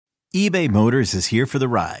eBay Motors is here for the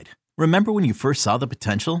ride. Remember when you first saw the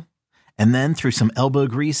potential? And then through some elbow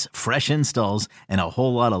grease, fresh installs, and a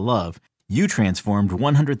whole lot of love, you transformed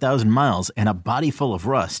 100,000 miles and a body full of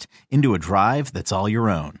rust into a drive that's all your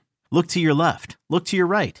own. Look to your left. Look to your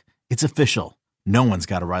right. It's official. No one's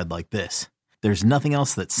got a ride like this. There's nothing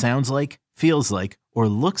else that sounds like, feels like, or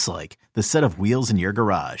looks like the set of wheels in your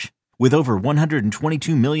garage. With over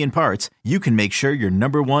 122 million parts, you can make sure your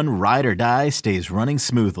number one ride or die stays running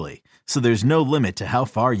smoothly. So there's no limit to how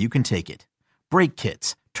far you can take it. Brake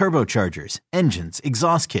kits, turbochargers, engines,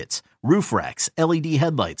 exhaust kits, roof racks, LED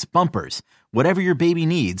headlights, bumpers, whatever your baby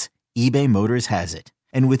needs, eBay Motors has it.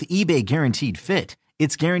 And with eBay Guaranteed Fit,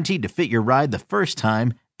 it's guaranteed to fit your ride the first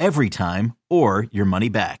time, every time, or your money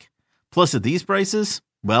back. Plus at these prices,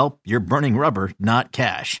 well, you're burning rubber, not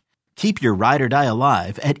cash. Keep your ride or die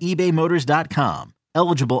alive at ebaymotors.com.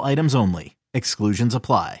 Eligible items only. Exclusions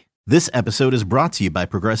apply. This episode is brought to you by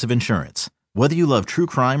Progressive Insurance. Whether you love true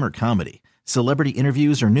crime or comedy, celebrity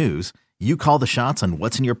interviews or news, you call the shots on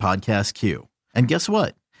what's in your podcast queue. And guess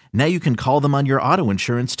what? Now you can call them on your auto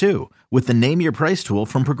insurance too with the Name Your Price tool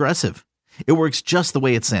from Progressive. It works just the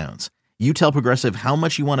way it sounds. You tell Progressive how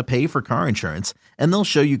much you want to pay for car insurance, and they'll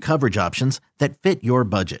show you coverage options that fit your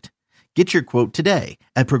budget. Get your quote today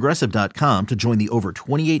at Progressive.com to join the over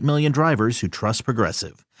 28 million drivers who trust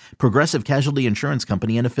Progressive. Progressive Casualty Insurance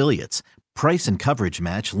Company and Affiliates. Price and coverage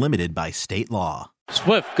match limited by state law.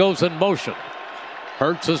 Swift goes in motion.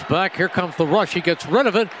 Hurts is back. Here comes the rush. He gets rid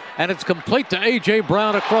of it, and it's complete to A.J.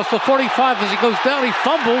 Brown across the 45. As he goes down, he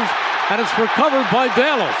fumbles, and it's recovered by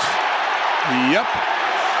Dallas. Yep.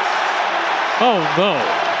 Oh, no.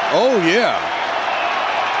 Oh, yeah.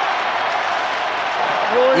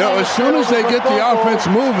 As soon as they get the offense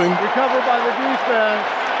moving. Recovered by the defense.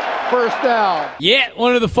 First down. Yeah,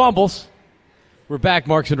 one of the fumbles. We're back,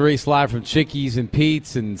 Marks and Reese, live from Chickies and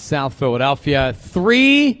Pete's in South Philadelphia.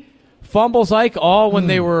 3 fumbles, Ike, all when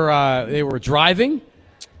they were driving.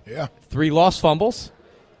 Yeah. 3 lost fumbles.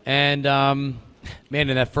 And, man,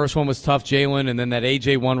 and that first one was tough, Jalen, and then that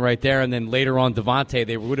A.J. one right there, and then later on Devontae,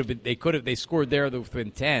 they scored there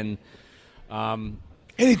within 10.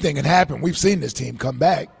 Anything can happen. We've seen this team come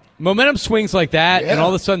back. Momentum swings like that, Yeah. and all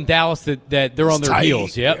of a sudden Dallas, that they're on their tight.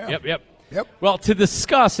 heels. Yep. Yep. Well, to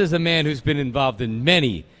discuss as a man who's been involved in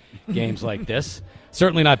many games like this,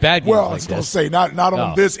 certainly not bad games Well, like I was going to this. say, not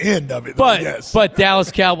on this end of it. But, yes. but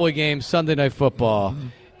Dallas Cowboy game, Sunday Night Football.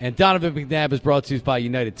 And Donovan McNabb is brought to you by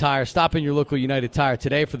United Tire. Stop in your local United Tire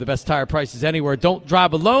today for the best tire prices anywhere. Don't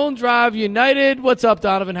drive alone, drive United. What's up,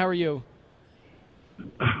 Donovan? How are you?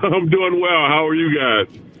 I'm doing well. How are you guys?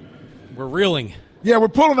 We're reeling. Yeah, we're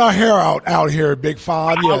pulling our hair out here, Big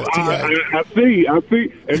Five. Yes, I see.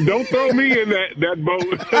 And don't throw me in that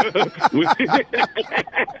boat.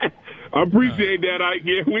 I appreciate that.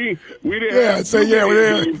 We didn't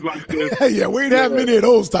have games like this. Yeah, we didn't have many of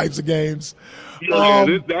those types of games. That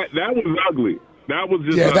was ugly. That was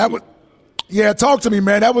just ugly. Yeah, talk to me,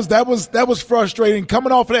 man. That was frustrating.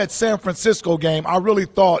 Coming off of that San Francisco game, I really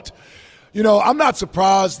thought, I'm not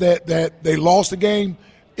surprised that they lost the game.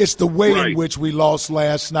 It's the way in which we lost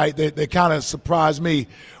last night that kind of surprised me.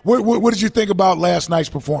 What did you think about last night's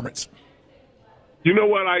performance? You know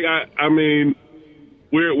what? I mean,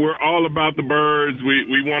 we're all about the birds.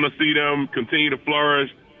 We want to see them continue to flourish.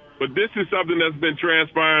 But this is something that's been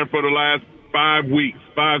transpiring for the last 5 weeks,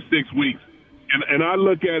 5-6 weeks. And I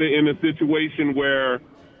look at it in a situation where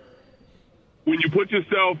when you put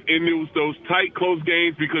yourself in those tight, close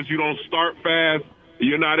games because you don't start fast,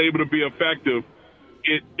 you're not able to be effective,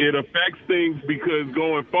 it affects things because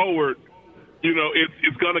going forward,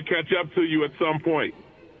 it's going to catch up to you at some point.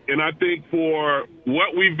 And I think for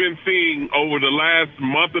what we've been seeing over the last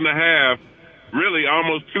month and a half, really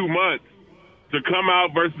almost 2 months, to come out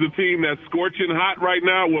versus a team that's scorching hot right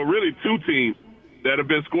now, well, really 2 teams that have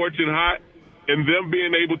been scorching hot, and them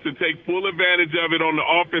being able to take full advantage of it on the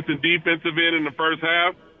offense and defensive end in the first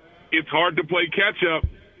half, it's hard to play catch-up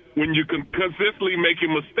when you're consistently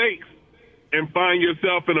making mistakes and find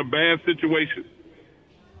yourself in a bad situation.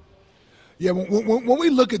 Yeah, when we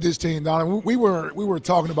look at this team, Donovan, we were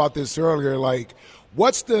talking about this earlier. Like,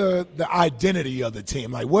 what's the identity of the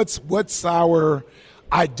team? Like, what's our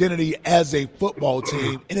identity as a football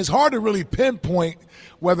team? And it's hard to really pinpoint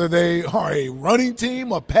whether they are a running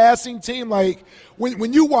team, a passing team. Like,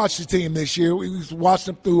 when you watch the team this year, we've watched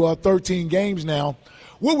them through 13 games now.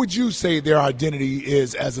 What would you say their identity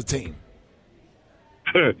is as a team?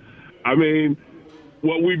 I mean,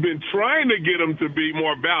 what we've been trying to get them to be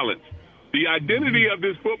more balanced. The identity of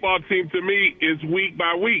this football team to me is week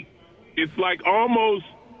by week. It's like almost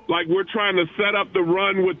like we're trying to set up the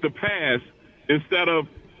run with the pass instead of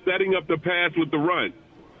setting up the pass with the run.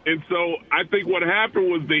 And so I think what happened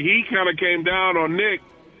was the heat kind of came down on Nick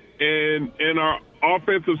and our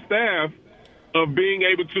offensive staff of being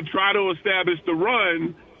able to try to establish the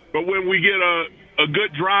run. But when we get a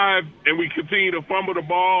good drive and we continue to fumble the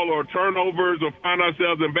ball or turnovers or find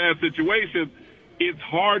ourselves in bad situations, it's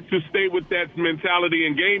hard to stay with that mentality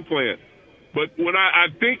and game plan. But when I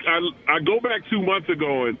think I go back 2 months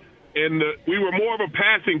ago and we were more of a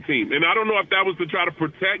passing team. And I don't know if that was to try to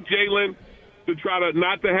protect Jalen, to try to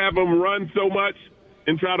not to have him run so much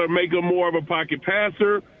and try to make him more of a pocket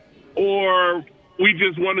passer, or we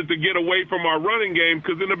just wanted to get away from our running game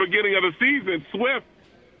because in the beginning of the season, Swift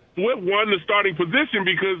won the starting position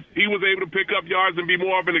because he was able to pick up yards and be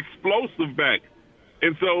more of an explosive back.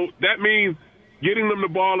 And so that means getting them the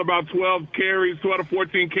ball about 12 to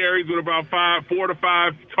 14 carries with about 4 to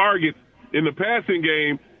 5 targets in the passing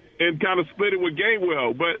game and kind of split it with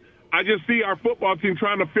Gainwell. But I just see our football team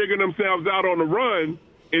trying to figure themselves out on the run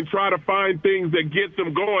and try to find things that gets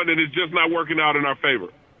them going, and it's just not working out in our favor.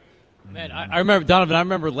 Man, I remember, Donovan, I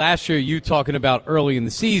remember last year you talking about early in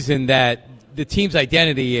the season that the team's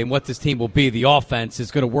identity and what this team will be, the offense,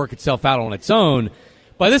 is going to work itself out on its own.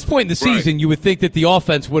 By this point in the season, you would think that the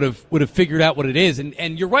offense would have figured out what it is.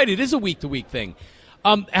 And you're right, it is a week-to-week thing.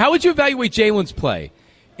 How would you evaluate Jalen's play?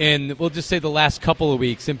 And we'll just say the last couple of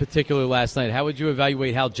weeks, in particular last night. How would you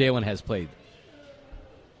evaluate how Jalen has played?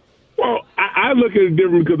 Well, I look at it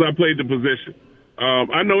different because I played the position.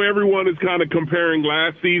 I know everyone is kind of comparing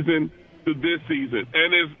last season to this season,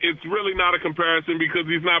 and it's really not a comparison because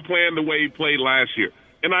he's not playing the way he played last year.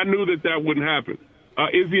 And I knew that wouldn't happen.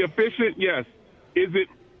 Is he efficient? Yes. Is it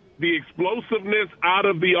the explosiveness out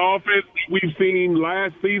of the offense we've seen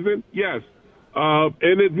last season? Yes.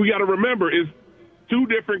 And we got to remember, it's two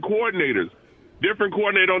different coordinators. Different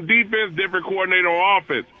coordinator on defense, different coordinator on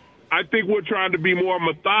offense. I think we're trying to be more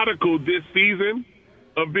methodical this season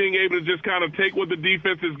of being able to just kind of take what the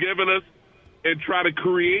defense has given us and try to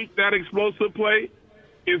create that explosive play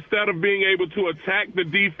instead of being able to attack the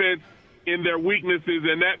defense in their weaknesses,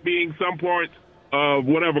 and that being some parts of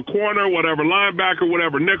whatever corner, whatever linebacker,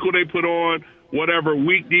 whatever nickel they put on, whatever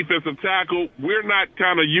weak defensive tackle. We're not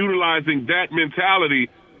kind of utilizing that mentality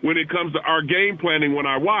when it comes to our game planning when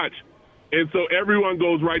I watch. And so everyone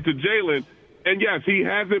goes right to Jalen. And yes, he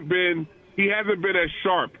hasn't been as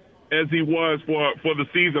sharp as he was for the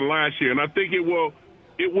season last year. And I think it will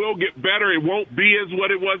get better. It won't be as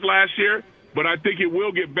what it was last year, but I think it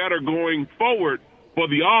will get better going forward for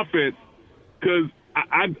the offense because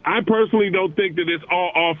I personally don't think that it's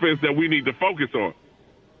all offense that we need to focus on.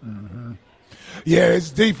 Mm-hmm. Yeah,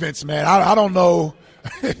 it's defense, man. I don't know.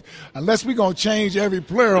 Unless we're going to change every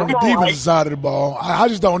player on the defensive side of the ball, I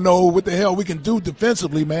just don't know what the hell we can do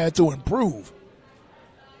defensively, man, to improve.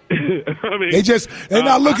 I mean, they're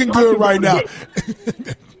not looking good right now.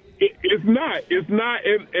 It's not.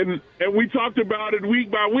 And we talked about it week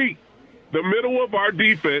by week. The middle of our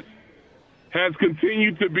defense has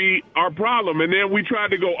continued to be our problem. And then we tried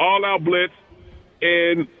to go all-out blitz,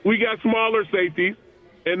 and we got smaller safeties,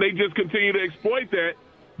 and they just continue to exploit that.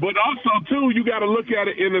 But also, too, you got to look at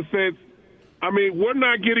it in a sense, I mean, we're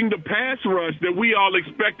not getting the pass rush that we all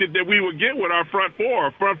expected that we would get with our front four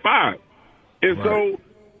or front five. And so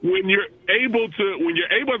when you're able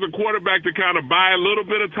as a quarterback to kind of buy a little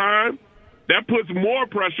bit of time, that puts more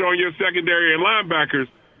pressure on your secondary and linebackers.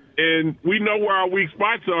 And we know where our weak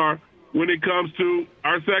spots are when it comes to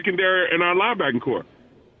our secondary and our linebacking core.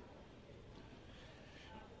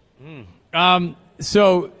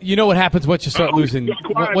 So you know what happens once you start losing.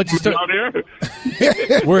 Once you start,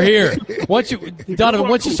 we're here. Donovan,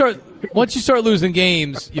 once you start losing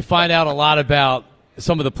games, you find out a lot about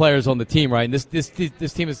some of the players on the team, right? And this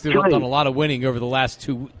team has done a lot of winning over the last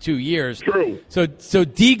two years. True. So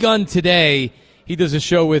D Gunn today, he does a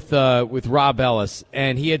show with Rob Ellis,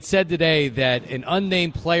 and he had said today that an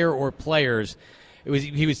unnamed player or players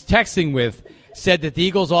he was texting with said that the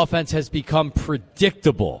Eagles' offense has become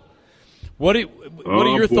predictable. What are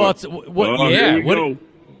your thoughts?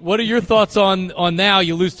 What are your thoughts on now?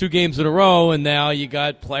 You lose 2 games in a row, and now you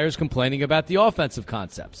got players complaining about the offensive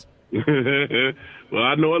concepts. Well,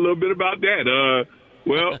 I know a little bit about that.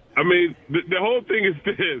 Well, I mean, the whole thing is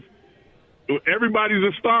this: everybody's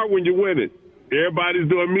a star when you win it. Everybody's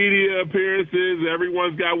doing media appearances.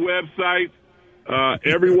 Everyone's got websites.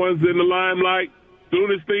 Everyone's in the limelight. Soon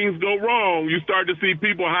as things go wrong, you start to see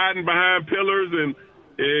people hiding behind pillars and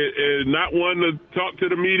not wanting to talk to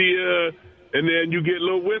the media, and then you get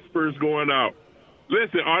little whispers going out.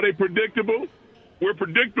 Listen, are they predictable? We're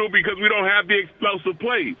predictable because we don't have the explosive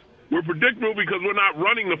plays. We're predictable because we're not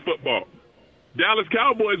running the football. Dallas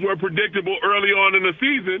Cowboys were predictable early on in the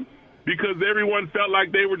season because everyone felt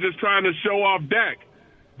like they were just trying to show off Dak.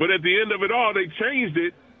 But at the end of it all, they changed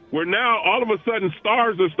it where now all of a sudden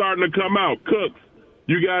stars are starting to come out. Cooks,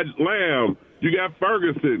 you got Lamb, you got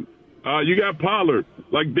Ferguson, you got Pollard.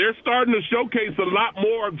 Like, they're starting to showcase a lot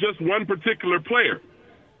more of just one particular player.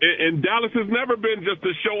 And Dallas has never been just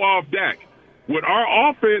to show off Dak. With our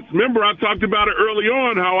offense, remember I talked about it early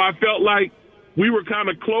on, how I felt like we were kind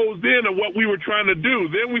of closed in on what we were trying to do.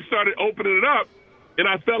 Then we started opening it up, and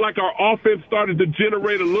I felt like our offense started to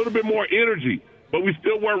generate a little bit more energy, but we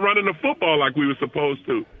still weren't running the football like we were supposed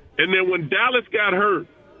to. And then when Dallas got hurt,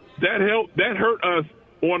 that hurt us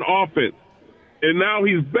on offense. And now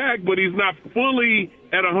he's back, but he's not fully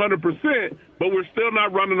at 100%, but we're still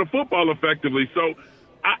not running the football effectively. So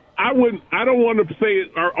I don't want to say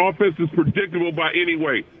our offense is predictable by any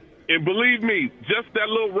way. And believe me, just that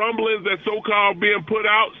little rumblings that so-called being put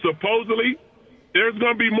out, supposedly, there's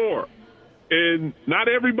going to be more. And not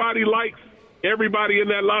everybody likes everybody in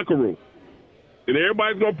that locker room. And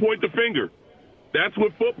everybody's going to point the finger. That's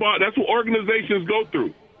what organizations go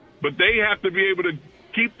through. But they have to be able to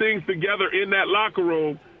keep things together in that locker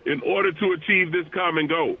room in order to achieve this common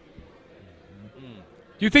goal.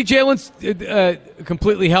 Do you think Jalen's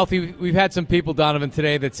completely healthy? We've had some people, Donovan,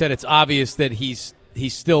 today that said it's obvious that he's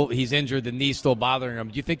injured, the knee's still bothering him.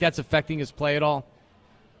 Do you think that's affecting his play at all?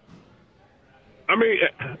 I mean,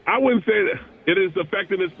 I wouldn't say that it is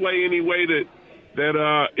affecting his play any way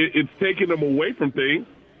that it's taking him away from things.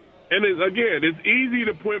 And it's easy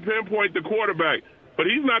to pinpoint the quarterback, but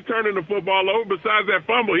he's not turning the football over. Besides that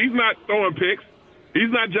fumble, he's not throwing picks.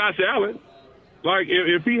 He's not Josh Allen. Like,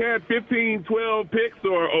 if he had 15, 12 picks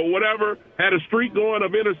or whatever, had a streak going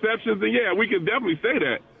of interceptions, then, yeah, we can definitely say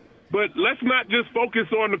that. But let's not just focus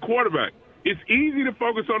on the quarterback. It's easy to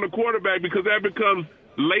focus on the quarterback because that becomes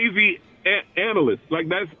lazy analysts. Like,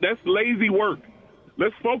 that's lazy work.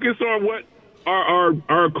 Let's focus on what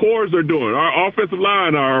our cores are doing, our offensive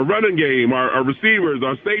line, our running game, our receivers,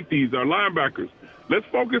 our safeties, our linebackers. Let's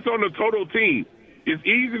focus on the total team. It's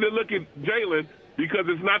easy to look at Jalen because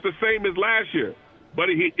it's not the same as last year. But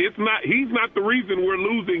he's not the reason we're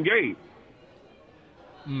losing games.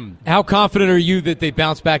 How confident are you that they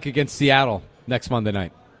bounce back against Seattle next Monday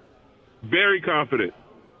night? Very confident.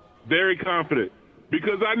 Very confident.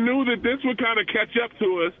 Because I knew that this would kind of catch up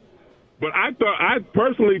to us. But I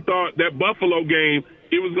personally thought that Buffalo game,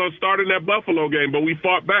 it was going to start in that Buffalo game, but we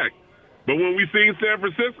fought back. But when we see San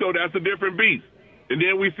Francisco, that's a different beast. And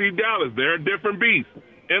then we see Dallas, they're a different beast.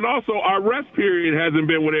 And also, our rest period hasn't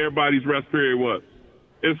been what everybody's rest period was.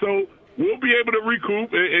 And so we'll be able to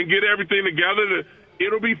recoup and get everything together.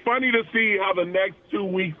 It'll be funny to see how the next 2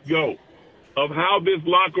 weeks go of how this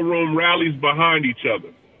locker room rallies behind each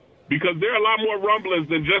other. Because there are a lot more rumblings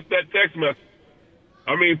than just that text message.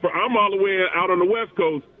 I mean, I'm all the way out on the West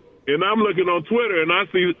Coast, and I'm looking on Twitter, and I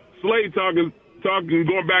see Slade talking,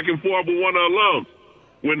 going back and forth with one of the alums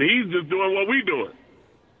when he's just doing what we doing.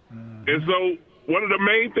 And so one of the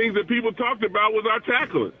main things that people talked about was our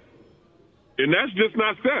tackling. And that's just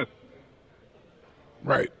not Seth.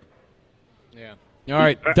 Right. Yeah. All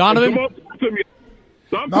right. Donovan?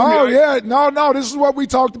 No. This is what we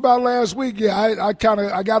talked about last week. Yeah, I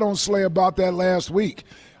got on Slay about that last week.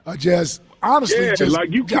 Honestly,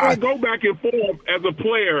 you can't go back and forth as a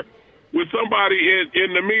player with somebody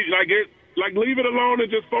in the media. Like leave it alone and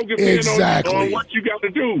just focus in on what you got to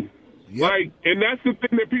do. Yep. And that's the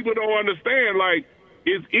thing that people don't understand. Like,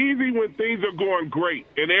 it's easy when things are going great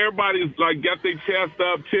and everybody's got their chest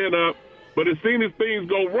up, chin up. But as soon as things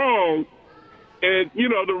go wrong, and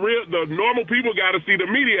the normal people got to see the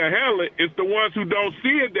media handle it. It's the ones who don't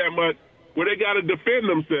see it that much where they got to defend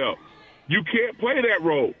themselves. You can't play that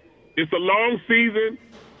role. It's a long season.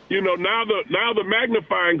 Now the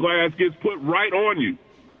magnifying glass gets put right on you.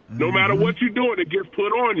 No matter what you're doing, it gets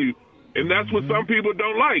put on you. And that's what some people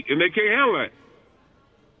don't like, and they can't handle that.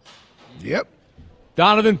 Yep.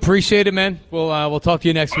 Donovan, appreciate it, man. We'll talk to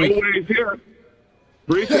you next week. Always here.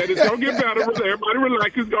 Appreciate it. It's going to get better. Everybody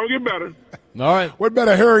relax. It's going to get better. All right. We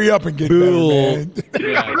better hurry up and get better, man.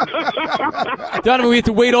 Yeah. Donovan, we have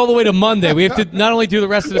to wait all the way to Monday. We have to not only do the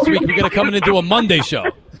rest of this week, we got to come in and do a Monday show.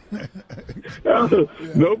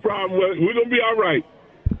 No problem. We're going to be all right.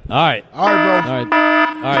 All right. All right, bro.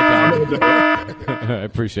 All right, Donovan. I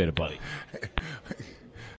appreciate it, buddy.